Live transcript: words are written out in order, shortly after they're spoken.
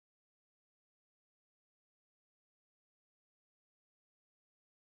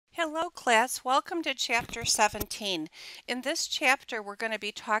Hello class, welcome to chapter 17. In this chapter we're going to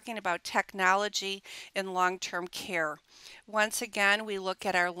be talking about technology in long-term care. Once again we look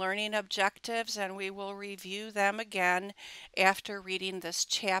at our learning objectives and we will review them again after reading this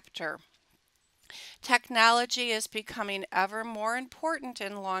chapter. Technology is becoming ever more important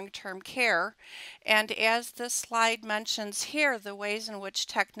in long-term care, and as this slide mentions here, the ways in which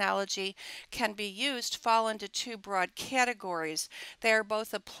technology can be used fall into two broad categories. They are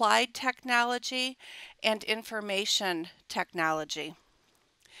both applied technology and information technology.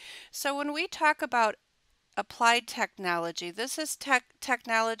 So when we talk about applied technology. This is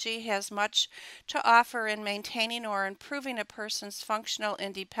technology has much to offer in maintaining or improving a person's functional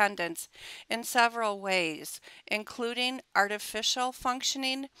independence in several ways, including artificial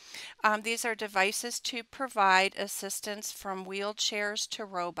functioning. These are devices to provide assistance from wheelchairs to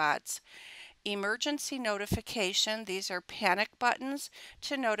robots. Emergency notification. These are panic buttons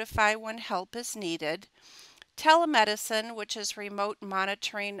to notify when help is needed. Telemedicine, which is remote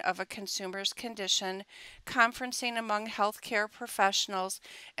monitoring of a consumer's condition, conferencing among healthcare professionals,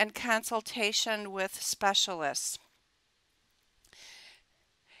 and consultation with specialists.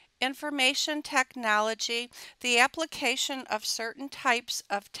 Information technology, the application of certain types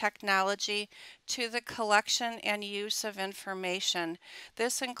of technology to the collection and use of information.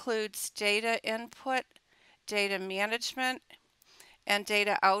 This includes data input, data management, and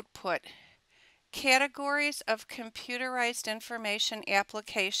data output. Categories of computerized information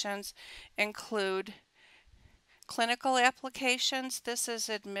applications include clinical applications. This is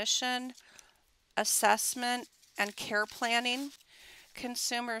admission, assessment, and care planning.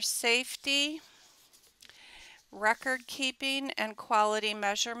 Consumer safety, record keeping, and quality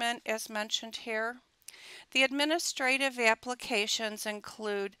measurement as mentioned here. The administrative applications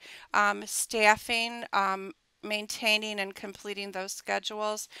include staffing, maintaining and completing those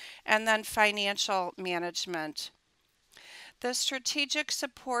schedules, and then financial management. The strategic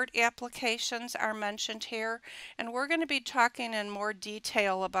support applications are mentioned here, and we're going to be talking in more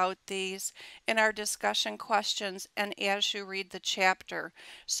detail about these in our discussion questions and as you read the chapter.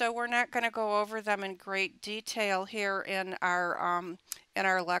 So we're not going to go over them in great detail here in our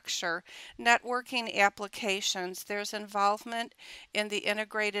lecture. Networking applications. There's involvement in the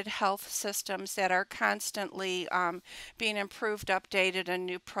integrated health systems that are constantly being improved, updated, and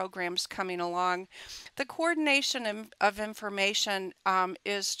new programs coming along. The coordination of information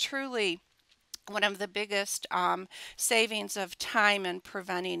is truly one of the biggest savings of time in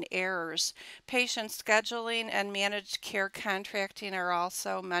preventing errors. Patient scheduling and managed care contracting are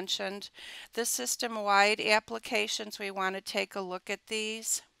also mentioned. The system-wide applications, we want to take a look at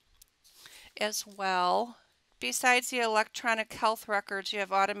these as well. Besides the electronic health records, you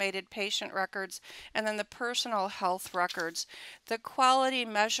have automated patient records and then the personal health records. The quality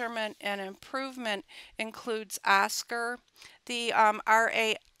measurement and improvement includes OSCAR, the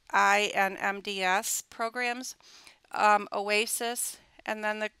RAI and MDS programs, OASIS, and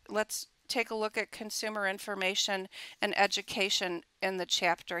then let's take a look at consumer information and education in the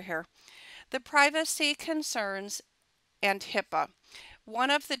chapter here. The privacy concerns and HIPAA.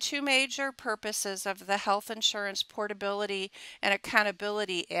 One of the two major purposes of the Health Insurance Portability and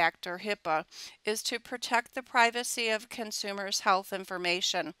Accountability Act, or HIPAA, is to protect the privacy of consumers' health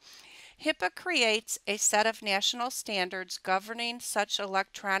information. HIPAA creates a set of national standards governing such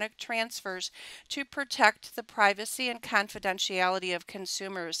electronic transfers to protect the privacy and confidentiality of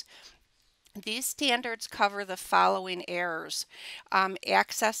consumers. These standards cover the following errors: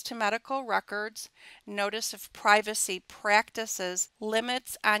 access to medical records, notice of privacy practices,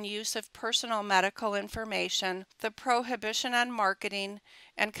 limits on use of personal medical information, the prohibition on marketing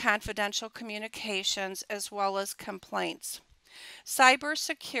and confidential communications, as well as complaints.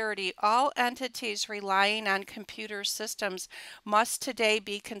 Cybersecurity. All entities relying on computer systems must today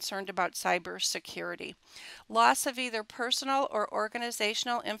be concerned about cybersecurity. Loss of either personal or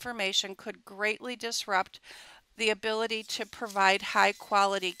organizational information could greatly disrupt the ability to provide high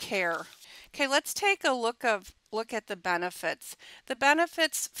quality care. Okay, let's take a look at the benefits. The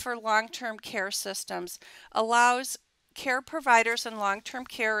benefits for long-term care systems allows care providers in long-term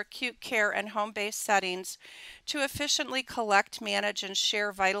care, acute care, and home-based settings to efficiently collect, manage, and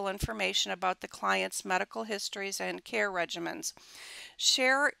share vital information about the client's medical histories and care regimens.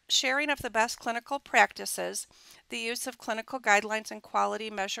 Sharing of the best clinical practices. the use of clinical guidelines and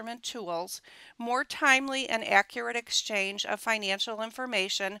quality measurement tools, more timely and accurate exchange of financial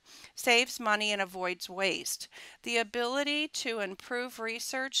information saves money and avoids waste, the ability to improve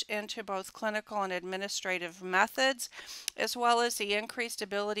research into both clinical and administrative methods, as well as the increased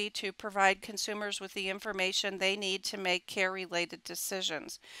ability to provide consumers with the information they need to make care-related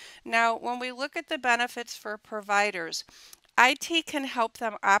decisions. Now, when we look at the benefits for providers, IT can help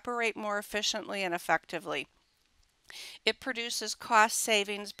them operate more efficiently and effectively. It produces cost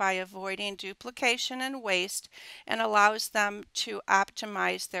savings by avoiding duplication and waste and allows them to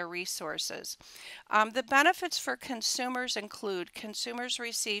optimize their resources. The benefits for consumers include consumers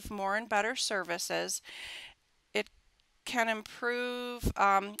receive more and better services. It can improve,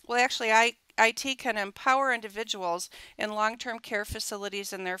 IT can empower individuals in long-term care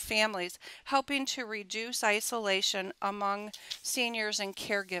facilities and their families, helping to reduce isolation among seniors and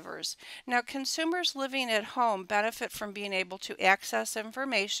caregivers. Now, consumers living at home benefit from being able to access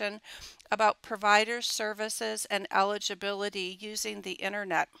information about providers, services, and eligibility using the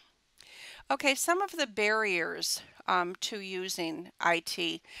internet. Okay, some of the barriers to using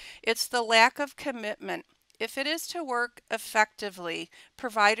IT. It's the lack of commitment. If it is to work effectively,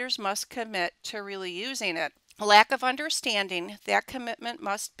 providers must commit to really using it. Lack of understanding, that commitment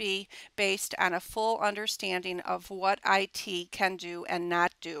must be based on a full understanding of what IT can do and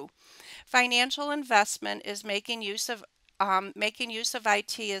not do. Financial investment is making use of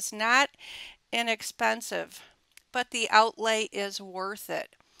IT is not inexpensive, but the outlay is worth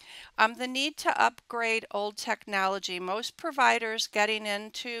it. The need to upgrade old technology. Most providers getting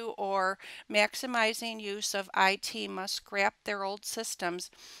into or maximizing use of IT must scrap their old systems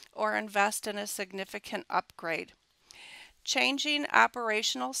or invest in a significant upgrade. Changing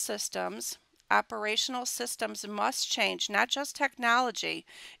operational systems. Operational systems must change, not just technology,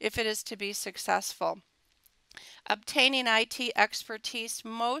 if it is to be successful. Obtaining IT expertise.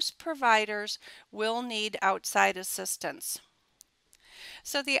 Most providers will need outside assistance.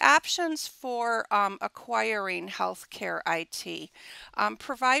 So the options for acquiring healthcare IT.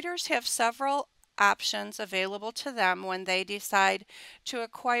 Providers have several options available to them when they decide to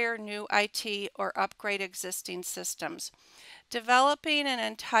acquire new IT or upgrade existing systems. Developing an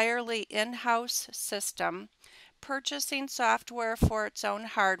entirely in-house system, purchasing software for its own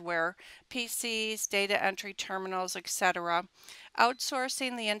hardware, PCs, data entry terminals, etc.,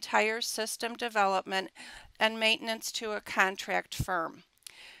 outsourcing the entire system development and maintenance to a contract firm.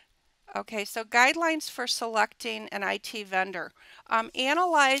 Okay, so guidelines for selecting an IT vendor.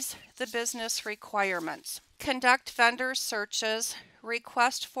 Analyze the business requirements. Conduct vendor searches.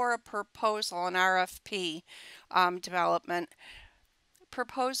 Request for a proposal, an RFP development.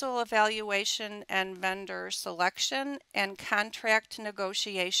 Proposal evaluation and vendor selection, and contract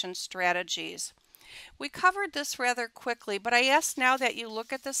negotiation strategies. We covered this rather quickly, but I ask now that you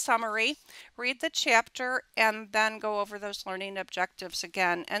look at the summary, read the chapter, and then go over those learning objectives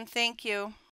again. And thank you.